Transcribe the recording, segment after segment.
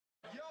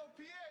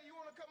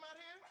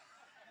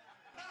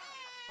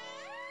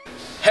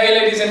Hey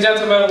ladies and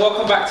gentlemen,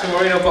 welcome back to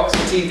Moreno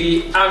Boxing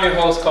TV. I'm your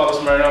host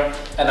Carlos Moreno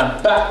and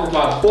I'm back with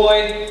my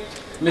boy,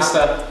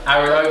 Mr.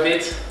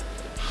 Aronovit.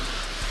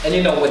 And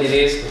you know what it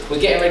is, we're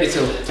getting ready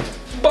to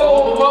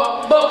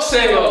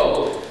boxing.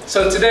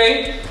 So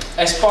today,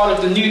 as part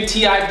of the new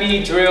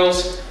TIB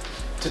drills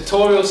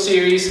tutorial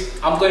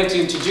series, I'm going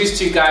to introduce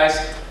to you guys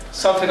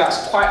something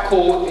that's quite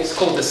cool. It's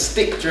called the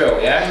stick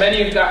drill, yeah? Many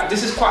of you guys,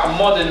 this is quite a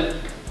modern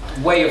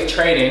way of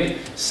training.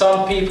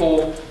 Some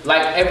people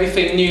like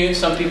everything new,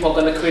 some people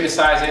are going to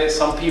criticize it,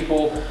 some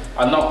people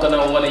are not going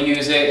to want to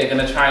use it, they're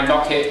going to try and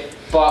knock it,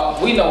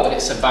 but we know what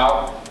it's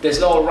about. There's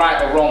no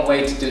right or wrong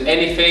way to do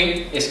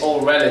anything, it's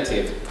all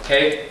relative,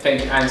 okay?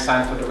 Thank you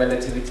Einstein for the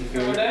relativity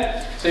theory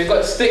there. So you've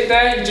got the stick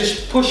there, you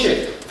just push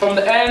it. From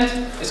the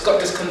end, it's got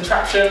this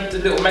contraption, the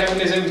little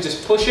mechanism, you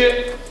just push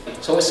it.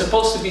 So it's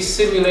supposed to be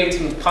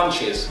simulating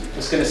punches.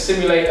 It's going to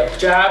simulate a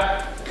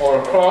jab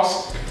or a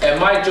cross, and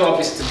my job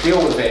is to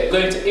deal with it. I'm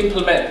going to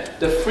implement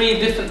the 3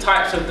 different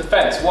types of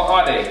defense. What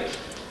are they?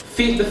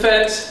 Feet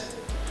defense,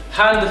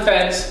 hand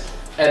defense,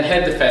 and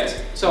head defense.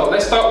 So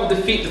let's start with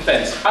the feet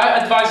defense. I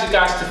advise you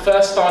guys to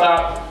first start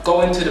out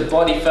going to the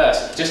body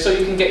first, just so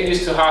you can get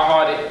used to how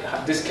hard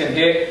this can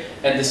hit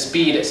and the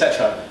speed,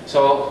 etc.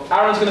 So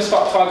Aaron's going to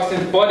start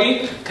targeting the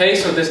body, okay,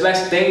 so there's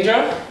less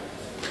danger.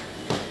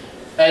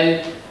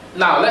 And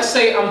now, let's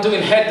say I'm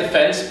doing head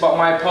defense, but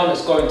my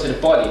opponent's going to the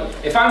body.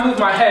 If I move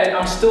my head,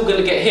 I'm still going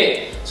to get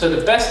hit. So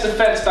the best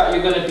defense that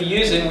you're going to be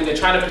using when you're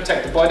trying to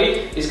protect the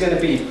body is going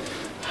to be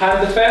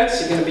hand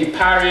defense. You're going to be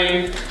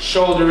parrying,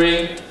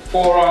 shouldering,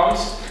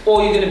 forearms,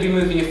 or you're going to be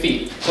moving your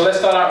feet. So let's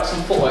start out with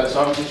some footwork.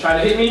 So I'm just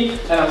trying to hit me,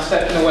 and I'm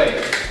stepping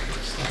away.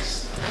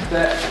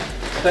 Step,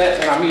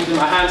 and I'm using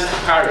my hands to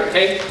parry,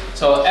 okay?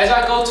 So as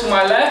I go to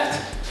my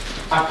left,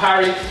 I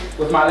parry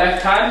with my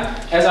left hand.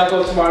 As I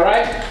go to my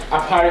right,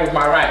 I parry with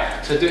my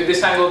right. So do it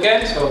this angle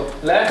again, so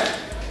left,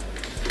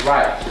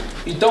 right.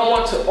 You don't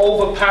want to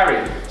over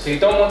parry. So you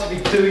don't want to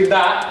be doing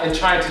that and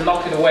trying to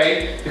knock it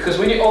away, because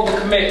when you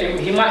overcommit,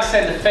 he might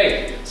send a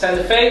fake. Send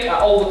a fake,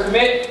 I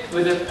overcommit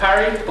with the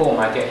parry, boom,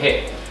 I get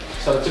hit.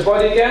 So to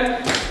body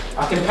again,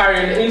 I can parry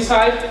on the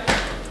inside,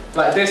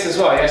 like this as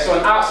well, yeah? So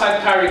an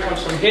outside parry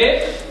comes from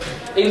here,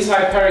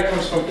 inside parry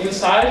comes from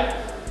inside,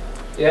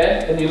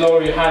 yeah, and you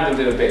lower your hand a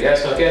little bit, yeah?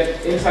 So again,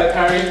 inside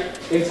parry,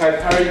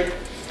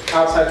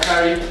 outside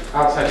parry,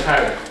 outside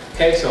parry.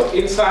 Okay, so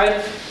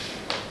inside,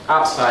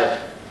 outside.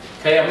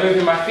 Okay, I'm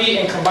moving my feet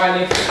and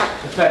combining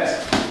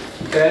defense.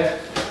 There,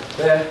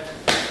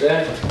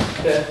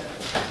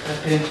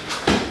 in,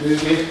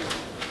 moving,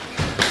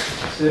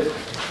 slip.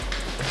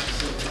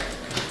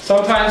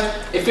 Sometimes,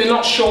 if you're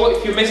not sure,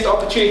 if you miss the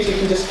opportunity, you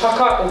can just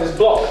tuck up and just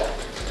block.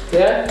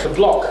 Yeah, the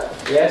block.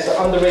 Yeah,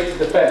 so underrated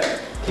defense.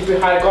 Keep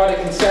it high guard,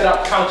 it can set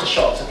up counter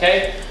shots,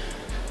 okay?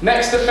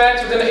 Next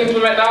defense, we're going to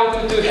implement now, we're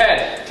going to do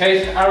head,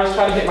 okay? Aaron's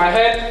trying to hit my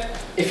head.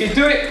 If you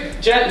do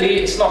it gently,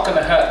 it's not going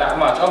to hurt that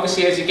much.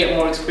 Obviously, as you get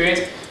more experience,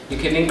 you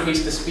can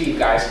increase the speed,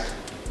 guys.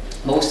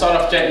 But we'll start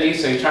off gently,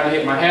 so you're trying to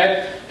hit my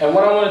head. And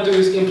what I want to do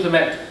is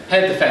implement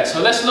head defense.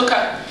 So let's look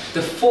at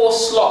the 4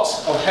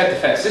 slots of head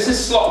defense. This is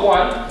slot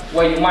 1,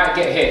 where you might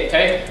get hit,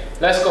 okay?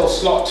 Let's go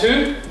slot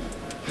 2,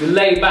 you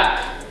lay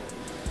back.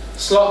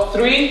 Slot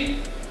 3,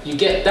 you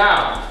get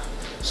down.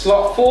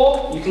 Slot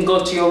 4, you can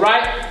go to your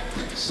right.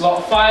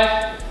 Slot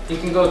 5, you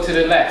can go to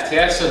the left,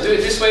 yeah? So do it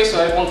this way so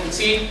everyone can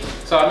see.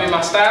 So I'm in my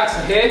stance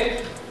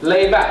here,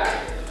 lay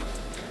back.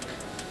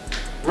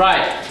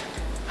 Right,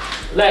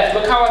 left,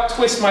 look how I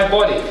twist my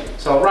body.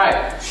 So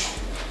right,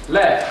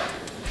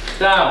 left,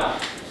 down,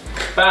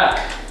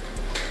 back,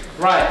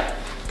 right,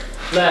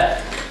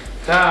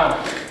 left, down,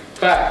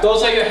 back.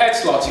 Those are your head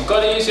slots, you've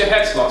got to use your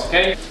head slots,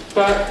 okay?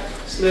 Back,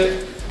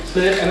 slip,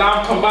 slip, and now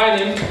I'm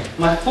combining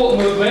my foot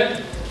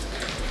movement,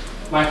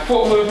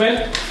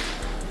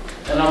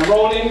 and I'm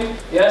rolling,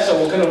 yeah, so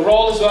we're going to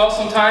roll as well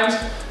sometimes.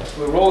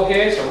 We roll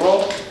here, so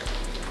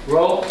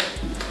roll,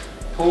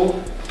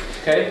 pull,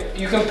 okay.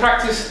 You can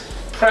practice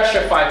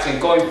pressure fighting,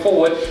 going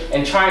forward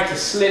and trying to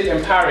slip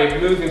and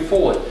parry, moving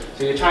forward.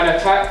 So you're trying to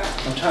attack,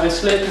 I'm trying to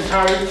slip and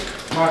parry,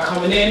 now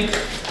coming in,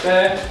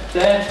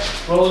 there,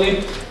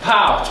 rolling,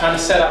 pow, trying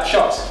to set up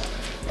shots.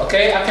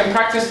 Okay, I can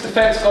practice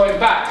defense going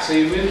back, so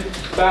you move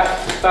back,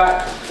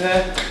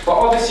 there. But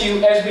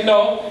obviously, as we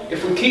know,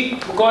 if we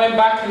keep going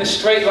back in a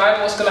straight line,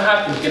 what's going to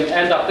happen? You're going to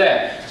end up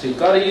there. So you've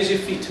got to use your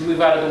feet to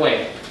move out of the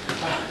way.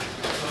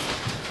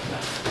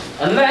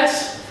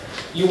 Unless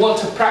you want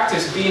to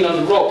practice being on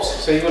the ropes.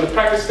 So you want to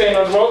practice staying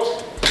on the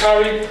ropes,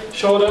 parry,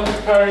 shoulder,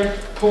 parry,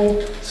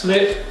 pull,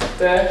 slip,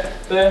 there.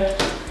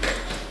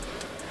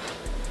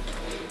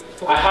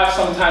 I have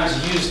sometimes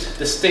used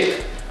the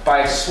stick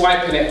by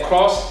swiping it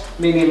across,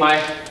 meaning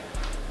my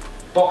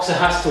boxer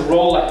has to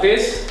roll like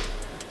this.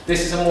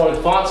 This is a more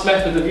advanced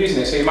method of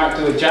using it. So you might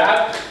do a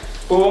jab,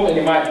 boom, and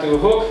you might do a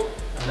hook,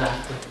 and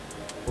have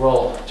to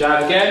roll.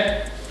 Jab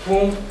again,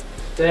 boom,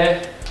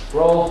 there,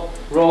 roll.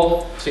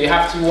 So you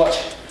have to watch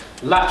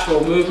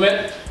lateral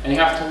movement, and you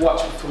have to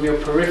watch from your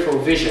peripheral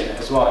vision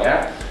as well,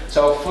 yeah?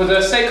 So for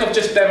the sake of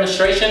just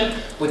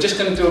demonstration, we're just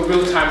going to do a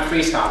real-time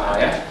freestyle now,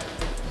 yeah?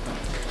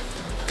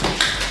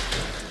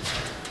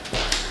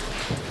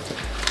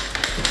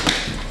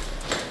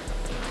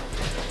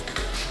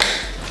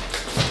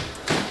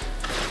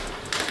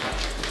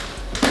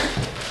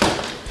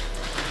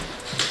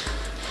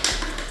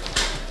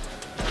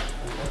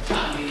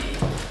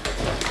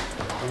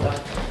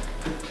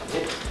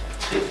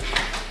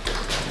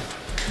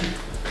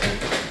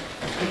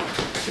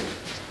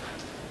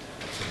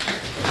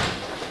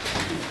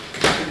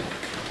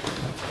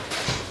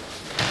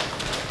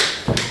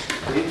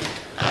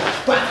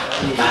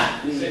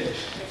 use it.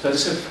 So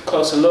just a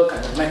closer look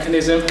at the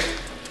mechanism,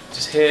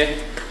 just here,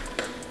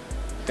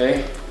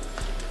 okay,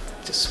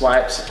 just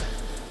swipes.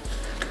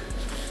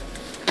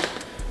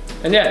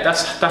 And yeah,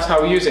 that's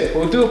how we use it.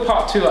 We'll do a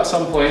part 2 at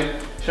some point,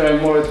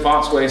 showing more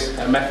advanced ways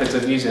and methods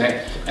of using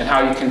it, and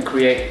how you can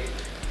create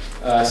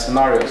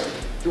scenarios.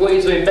 If you want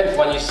you to invent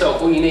one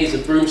yourself, all you need is a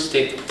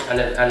broomstick and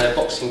a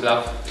boxing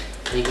glove,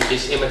 and you can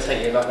just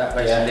imitate it like that,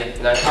 basically. Yeah.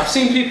 You know? I've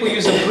seen people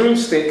use a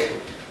broomstick,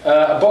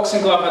 a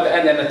boxing glove at the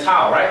end, and a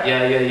towel, right?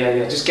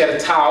 Yeah. Just get a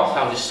towel.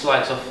 Towel just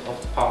slides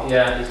off the palm.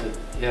 Yeah.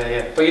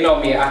 Yeah. But you know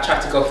me, I try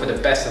to go for the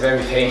best of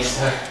everything.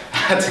 So I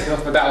had to go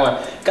for that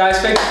one. Guys,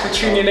 thank you for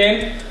tuning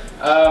in.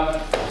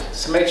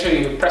 So make sure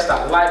you press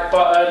that like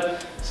button,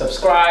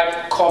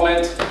 subscribe,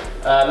 comment.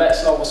 Let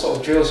us know what sort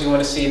of drills you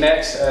want to see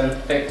next, and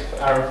thanks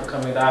Aaron for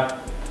coming down.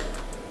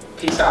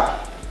 Peace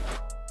out.